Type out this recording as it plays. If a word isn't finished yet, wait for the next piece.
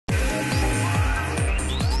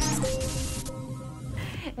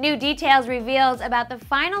New details revealed about the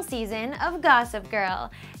final season of Gossip Girl.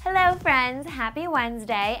 Hello friends, happy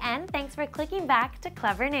Wednesday, and thanks for clicking back to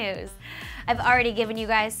Clevver News. I've already given you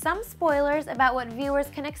guys some spoilers about what viewers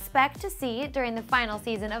can expect to see during the final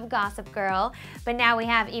season of Gossip Girl, but now we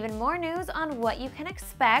have even more news on what you can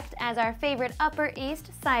expect as our favorite Upper East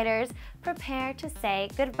Siders prepare to say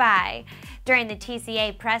goodbye. During the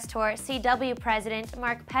TCA press tour, CW President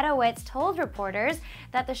Mark Pedowitz told reporters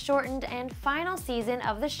that the shortened and final season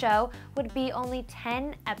of the show would be only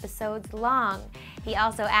 10 episodes long. He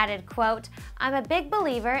also added, quote, "I'm a big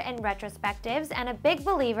believer in retrospectives and a big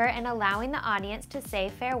believer in allowing the audience to say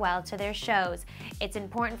farewell to their shows. It's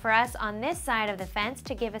important for us on this side of the fence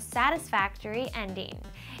to give a satisfactory ending."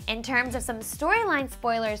 In terms of some storyline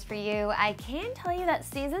spoilers for you, I can tell you that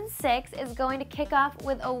Season 6 is going to kick off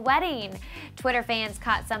with a wedding. Twitter fans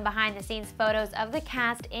caught some behind-the-scenes photos of the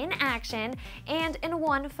cast in action, and in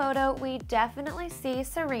one photo, we definitely see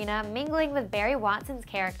Serena mingling with Barry Watson's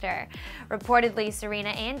character. Reportedly, Serena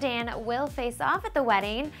and Dan will face off at the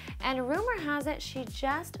wedding, and rumor has it she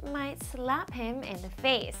just might slap him in the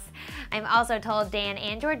face. I'm also told Dan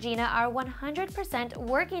and Georgina are 100%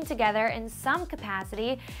 working together in some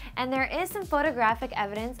capacity, and there is some photographic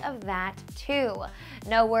evidence of that too.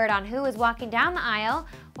 No word on who is walking down the aisle.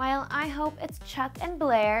 While I hope it's Chuck and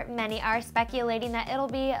Blair, many are speculating that it'll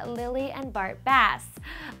be Lily and Bart Bass.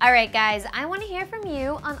 Alright guys, I want to hear from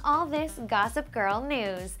you on all this Gossip Girl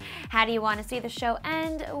news. How do you want to see the show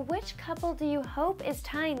end? Which couple do you hope is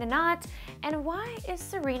tying the knot? And why is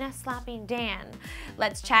Serena slapping Dan?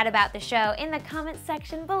 Let's chat about the show in the comments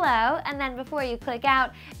section below, and then before you click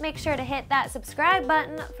out, make sure to hit that subscribe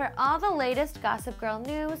button for all the latest Gossip Girl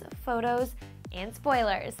news, photos, and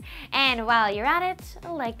spoilers. And while you're at it,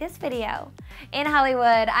 like this video. In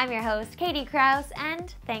Hollywood, I'm your host, Katie Krause,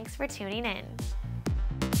 and thanks for tuning in.